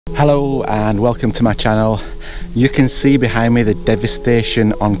Hello and welcome to my channel. You can see behind me the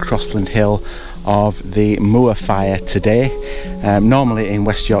devastation on Crosland Hill of the Moor fire today. Normally in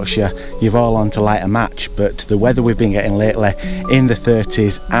West Yorkshire you've all on to light a match, but the weather we've been getting lately in the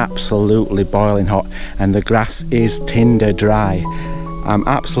 30s, absolutely boiling hot, and the grass is tinder dry. I'm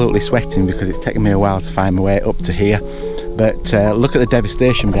absolutely sweating because it's taken me a while to find my way up to here, but look at the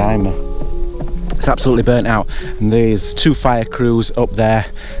devastation behind me. It's absolutely burnt out, and there's two fire crews up there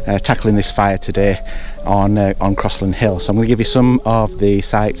tackling this fire today on Crosland Hill. So I'm going to give you some of the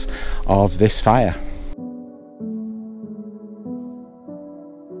sights of this fire.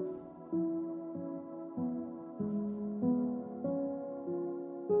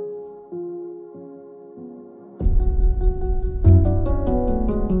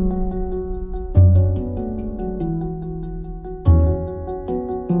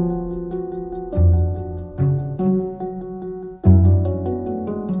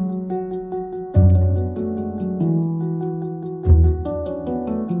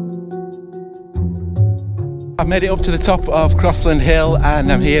 I've made it up to the top of Crosland Hill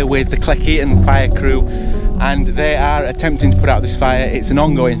and I'm here with the Cleckheaton fire crew, and they are attempting to put out this fire. It's an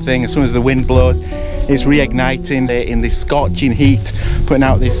ongoing thing. As soon as the wind blows, it's reigniting in this scorching heat, putting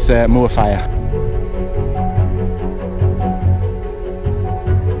out this moor fire.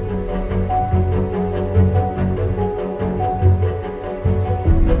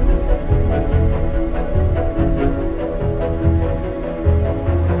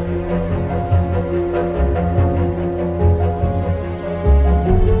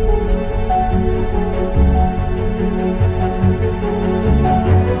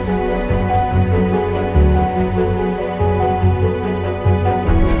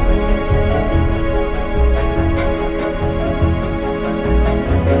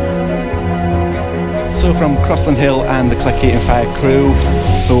 So from Crosland Hill and the Cleckheaton fire crew,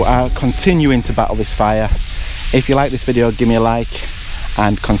 who are continuing to battle this fire, if you like this video, give me a like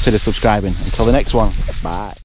and consider subscribing. Until the next one, bye.